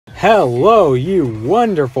Hello, you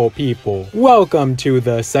wonderful people. Welcome to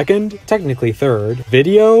the second, technically third,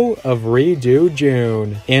 video of Redo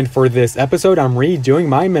June. And for this episode, I'm redoing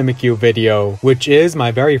my Mimikyu video, which is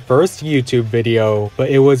my very first YouTube video,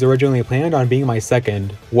 but it was originally planned on being my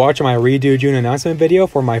second. Watch my Redo June announcement video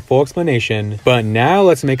for my full explanation. But now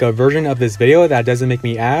let's make a version of this video that doesn't make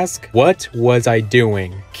me ask, what was I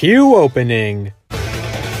doing? Cue opening.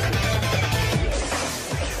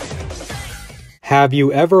 Have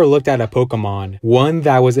you ever looked at a Pokémon, one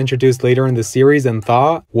that was introduced later in the series, and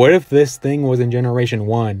thought, what if this thing was in Generation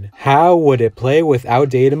 1? How would it play with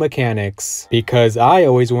outdated mechanics? Because I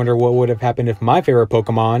always wonder what would have happened if my favorite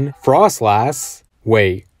Pokémon, Frostlass,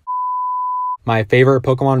 my favorite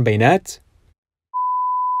Pokémon, Banette,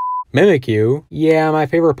 Mimikyu, yeah, my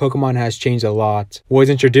favorite Pokemon has changed a lot, was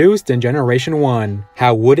introduced in Generation 1.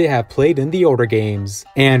 How would it have played in the older games?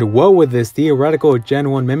 And what would this theoretical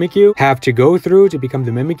Gen 1 Mimikyu have to go through to become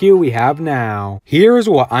the Mimikyu we have now? Here's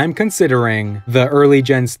what I'm considering. The early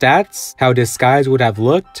gen stats, how Disguise would have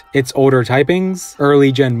looked, its older typings,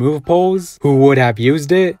 early gen move pools, who would have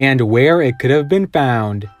used it, and where it could have been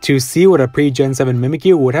found, to see what a pre-Gen 7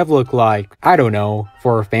 Mimikyu would have looked like. I don't know,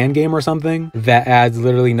 for a fan game or something that adds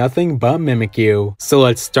literally nothing but Mimikyu. So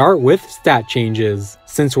let's start with stat changes.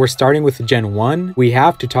 Since we're starting with Gen 1, we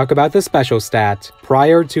have to talk about the special stat.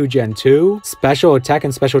 Prior to Gen 2, special attack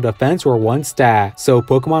and special defense were one stat, so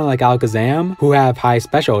Pokemon like Alakazam, who have high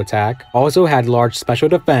special attack, also had large special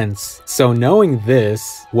defense. So knowing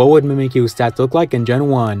this, what would Mimikyu's stats look like in Gen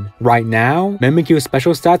 1? Right now, Mimikyu's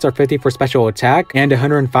special stats are 50 for special attack and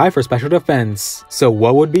 105 for special defense. So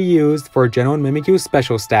what would be used for Gen 1 Mimikyu's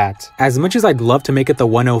special stat? As much as I'd love to make it the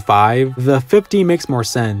 105, the 50 makes more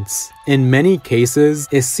sense. In many cases,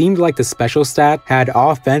 it seemed like the special stat had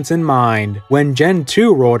offense in mind. When Gen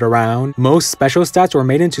 2 rolled around, most special stats were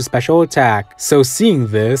made into special attack. So seeing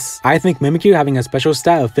this, I think Mimikyu having a special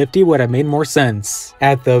stat of 50 would have made more sense.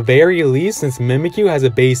 At the very least, since Mimikyu has a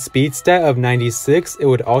base speed stat of 96, it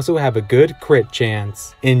would also have a good crit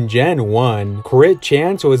chance. In Gen 1, crit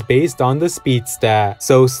chance was based on the speed stat,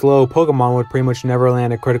 so slow Pokemon would pretty much never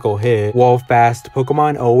land a critical hit, while fast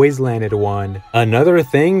Pokemon always landed one. Another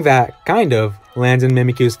thing that kind of lands in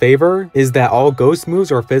Mimikyu's favor is that all ghost moves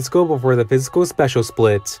are physical before the physical special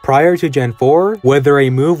split. Prior to Gen 4, whether a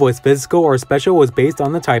move was physical or special was based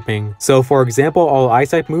on the typing. So for example, all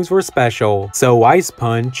ice type moves were special. So Ice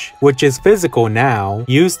Punch, which is physical now,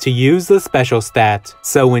 used to use the special stat.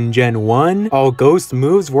 So in Gen 1, all ghost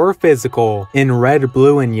moves were physical. In Red,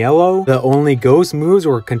 Blue, and Yellow, the only ghost moves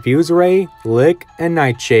were Confuse Ray, Lick, and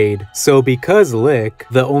Nightshade. So because Lick,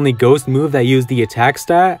 the only ghost move that used the attack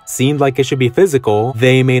stat, seemed like it should be physical,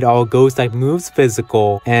 they made all ghost type moves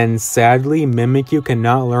physical, and sadly Mimikyu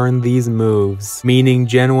cannot learn these moves, meaning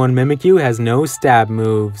Gen 1 Mimikyu has no stab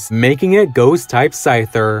moves, making it ghost type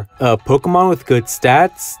Scyther, a Pokemon with good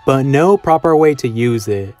stats, but no proper way to use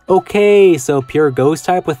it. Okay, so pure ghost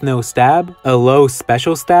type with no stab, a low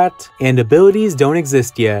special stat, and abilities don't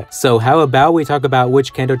exist yet, so how about we talk about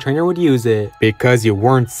which Kanto trainer would use it? Because you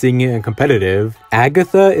weren't seeing it in competitive,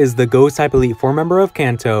 Agatha is the ghost type Elite 4 member of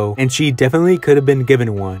Kanto, and she definitely could have been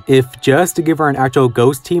given one, if just to give her an actual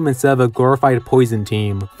ghost team instead of a glorified poison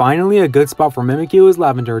team. Finally, a good spot for Mimikyu is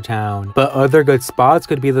Lavender Town, but other good spots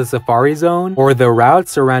could be the Safari Zone or the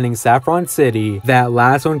routes surrounding Saffron City. That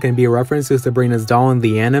last one can be a reference to Sabrina's doll in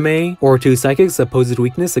the anime, or to Psychic's supposed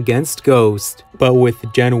weakness against Ghost. But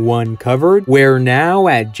with Gen 1 covered, we're now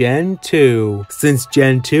at Gen 2. Since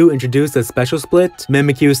Gen 2 introduced a special split,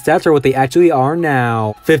 Mimikyu's stats are what they actually are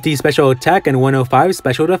now. 50 special attack and 105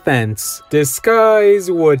 special defense. Disguise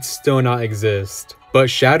would still not exist, but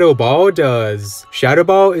Shadow Ball does. Shadow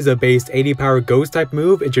Ball is a base 80 power ghost type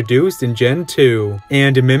move introduced in Gen 2,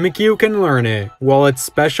 and Mimikyu can learn it. While it's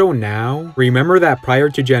special now, remember that prior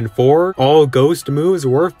to Gen 4, all ghost moves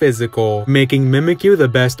were physical, making Mimikyu the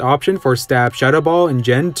best option for Stab Shadow Ball in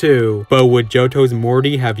Gen 2. But would Johto's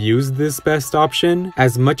Morty have used this best option?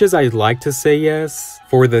 As much as I'd like to say yes,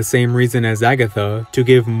 for the same reason as Agatha, to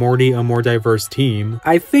give Morty a more diverse team,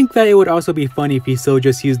 I think that it would also be funny if he still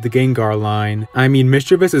just used the Gengar line. I mean,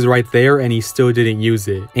 Mischievous is right there and he still didn't use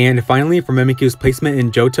it. And finally, for Mimikyu's placement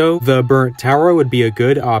in Johto, the Burnt Tower would be a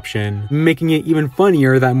good option, making it even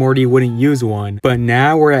funnier that Morty wouldn't use one. But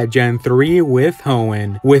now we're at Gen 3 with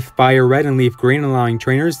Hoenn, with Fire Red and Leaf Green allowing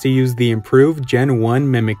trainers to use the improved Gen 1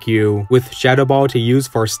 Mimikyu, with Shadow Ball to use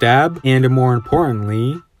for stab, and more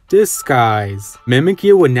importantly, Disguise.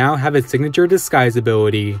 Mimikyu would now have its signature disguise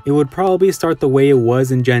ability. It would probably start the way it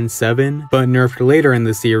was in Gen 7, but nerfed later in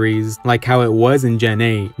the series, like how it was in Gen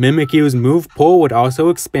 8. Mimikyu's move pool would also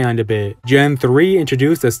expand a bit. Gen 3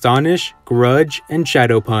 introduced Astonish, Grudge, and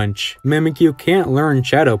Shadow Punch. Mimikyu can't learn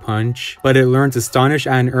Shadow Punch, but it learns Astonish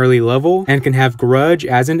at an early level and can have Grudge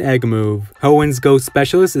as an egg move. Hoenn's Ghost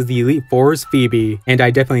Specialist is the Elite Four's Phoebe, and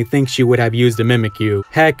I definitely think she would have used a Mimikyu.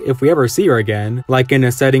 Heck, if we ever see her again, like in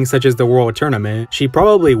a setting such as the World Tournament, she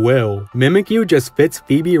probably will. Mimikyu just fits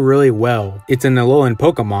Phoebe really well. It's an Alolan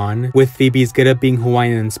Pokemon, with Phoebe's getup being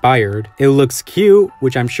Hawaiian inspired. It looks cute,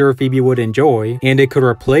 which I'm sure Phoebe would enjoy, and it could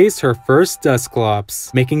replace her first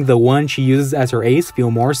Dusclops, making the one she uses as her ace feel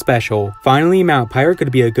more special. Finally, Mount Pyre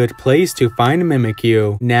could be a good place to find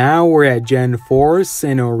Mimikyu. Now we're at Gen 4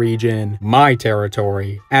 Sinnoh region, my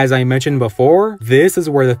territory. As I mentioned before, this is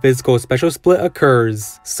where the physical special split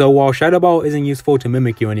occurs. So while Shadow Ball isn't useful to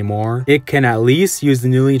Mimikyu anymore, it can at least use the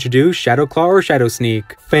newly introduced Shadow Claw or Shadow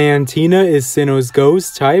Sneak. Fantina is Sinnoh's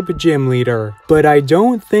ghost type gym leader, but I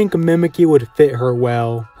don't think Mimikyu would fit her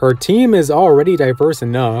well. Her team is already diverse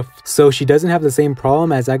enough, so she doesn't have the same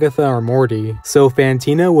problem as Agatha or Morty. So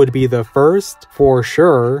Fantina would be the first, for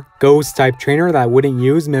sure, ghost type trainer that wouldn't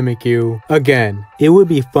use Mimikyu. Again, it would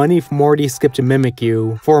be funny if Morty skipped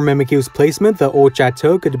Mimikyu. For Mimikyu's placement, the Old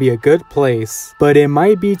Chateau could be a good place, but it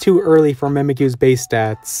might be too early for Mimikyu's base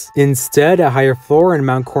stats. Instead, a higher floor in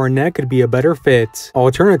Mount Coronet could be a better fit.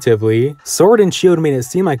 Alternatively, Sword and Shield made it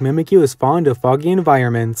seem like Mimikyu is fond of foggy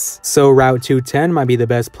environments, so Route 210 might be the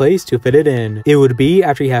best place to fit it in. It would be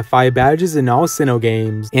after you have 5 badges in all Sinnoh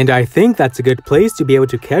games, and I think that's a good place to be able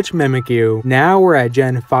to catch Mimikyu. Now we're at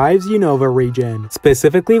Gen 5's Unova region,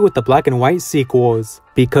 specifically with the Black and White sequels.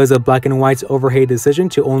 Because of Black and White's overhated decision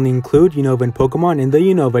to only include Unovan Pokemon in the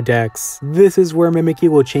Unova decks, this is where Mimikyu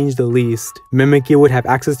will change the least. Mimikyu would have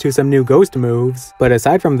access to some new ghost moves, but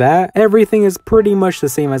aside from that, everything is pretty much the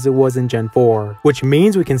same as it was in Gen 4, which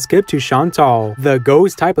means we can skip to Chantal, the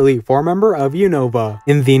ghost type Elite 4 member of Unova.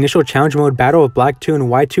 In the initial challenge mode battle of Black 2 and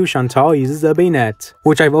White 2, Chantal uses a Bayonet,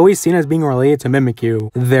 which I've always seen as being related to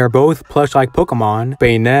Mimikyu. They're both plush-like Pokemon,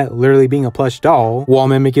 Bayonet literally being a plush doll, while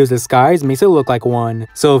Mimikyu's disguise makes it look like one.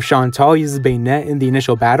 So if Chantal uses Bayonet in the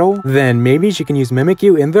initial battle, then maybe she can use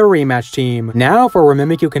Mimikyu in the rematch team. Now for where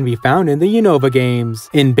Mimikyu can be found in the Unova games.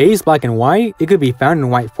 In base Black and White, it could be found in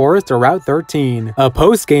White Forest or Route 13, a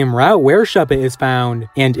post-game route where Shuppet is found.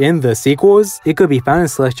 And in the sequels, it could be found in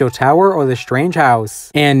Celestial Tower or the Strange House.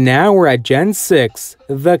 And now we're at Gen 6,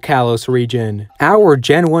 the Kalos region. Our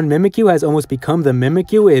Gen 1 Mimikyu has almost become the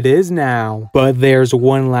Mimikyu it is now. But there's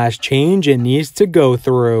one last change it needs to go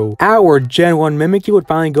through. Our Gen 1 Mimikyu would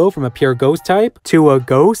finally go from a pure ghost type to a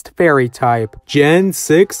ghost fairy type. Gen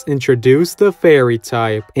 6 introduced the fairy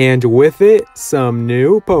type, and with it, some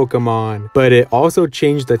new Pokemon. But it also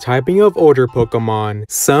changed the typing of older Pokemon.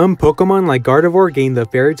 Some Pokemon like Gardevoir gained the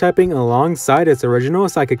fairy typing alongside its original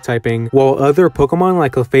psychic typing, while other Pokemon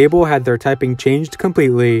like Clefable had their typing changed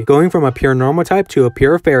completely, going from a pure normal type to a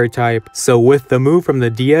pure fairy type. So with the move from the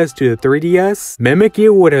DS to the 3DS,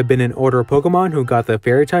 Mimikyu would have been an older Pokemon who got the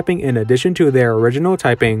fairy typing in addition to their original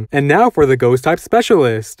typing. And now for the ghost type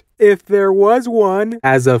specialist, if there was one.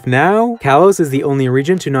 As of now, Kalos is the only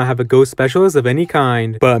region to not have a ghost specialist of any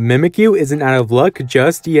kind, but Mimikyu isn't out of luck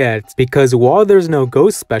just yet, because while there's no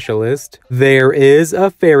ghost specialist, there is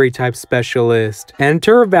a fairy type specialist.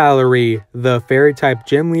 Enter Valerie, the fairy type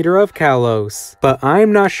gym leader of Kalos, but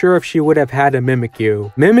I'm not sure if she would have had a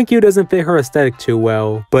Mimikyu. Mimikyu doesn't fit her aesthetic too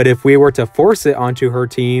well, but if we were to force it onto her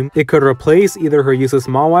team, it could replace either her useless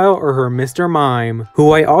Mawile or her Mr. Mime,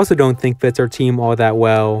 who I also don't think fits her team all that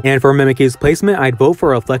well. And for Mimikyu's placement, I'd vote for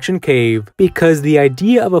Reflection Cave, because the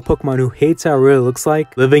idea of a Pokemon who hates how it really looks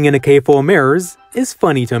like living in a cave full of mirrors is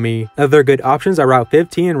funny to me. Other good options are Route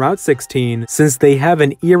 15 and Route 16, since they have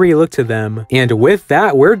an eerie look to them. And with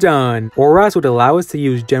that, we're done. Oras would allow us to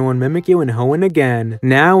use Gen 1 Mimikyu and Hoenn again,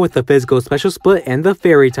 now with the physical special split and the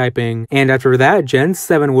fairy typing. And after that, Gen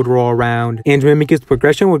 7 would roll around, and Mimikyu's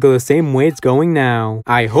progression would go the same way it's going now.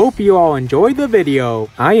 I hope you all enjoyed the video.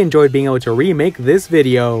 I enjoyed being able to remake this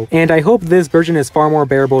video, and I hope this version is far more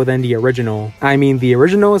bearable than the original. I mean, the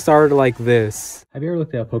original started like this. Have you ever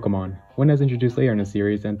looked at a Pokemon when it was introduced later in the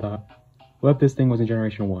series and thought, what if this thing was in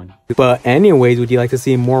Generation 1? But anyways, would you like to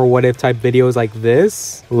see more what if type videos like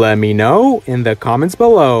this? Let me know in the comments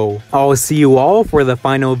below. I'll see you all for the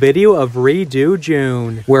final video of Redo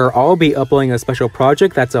June, where I'll be uploading a special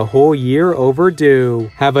project that's a whole year overdue.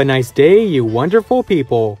 Have a nice day, you wonderful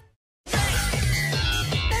people.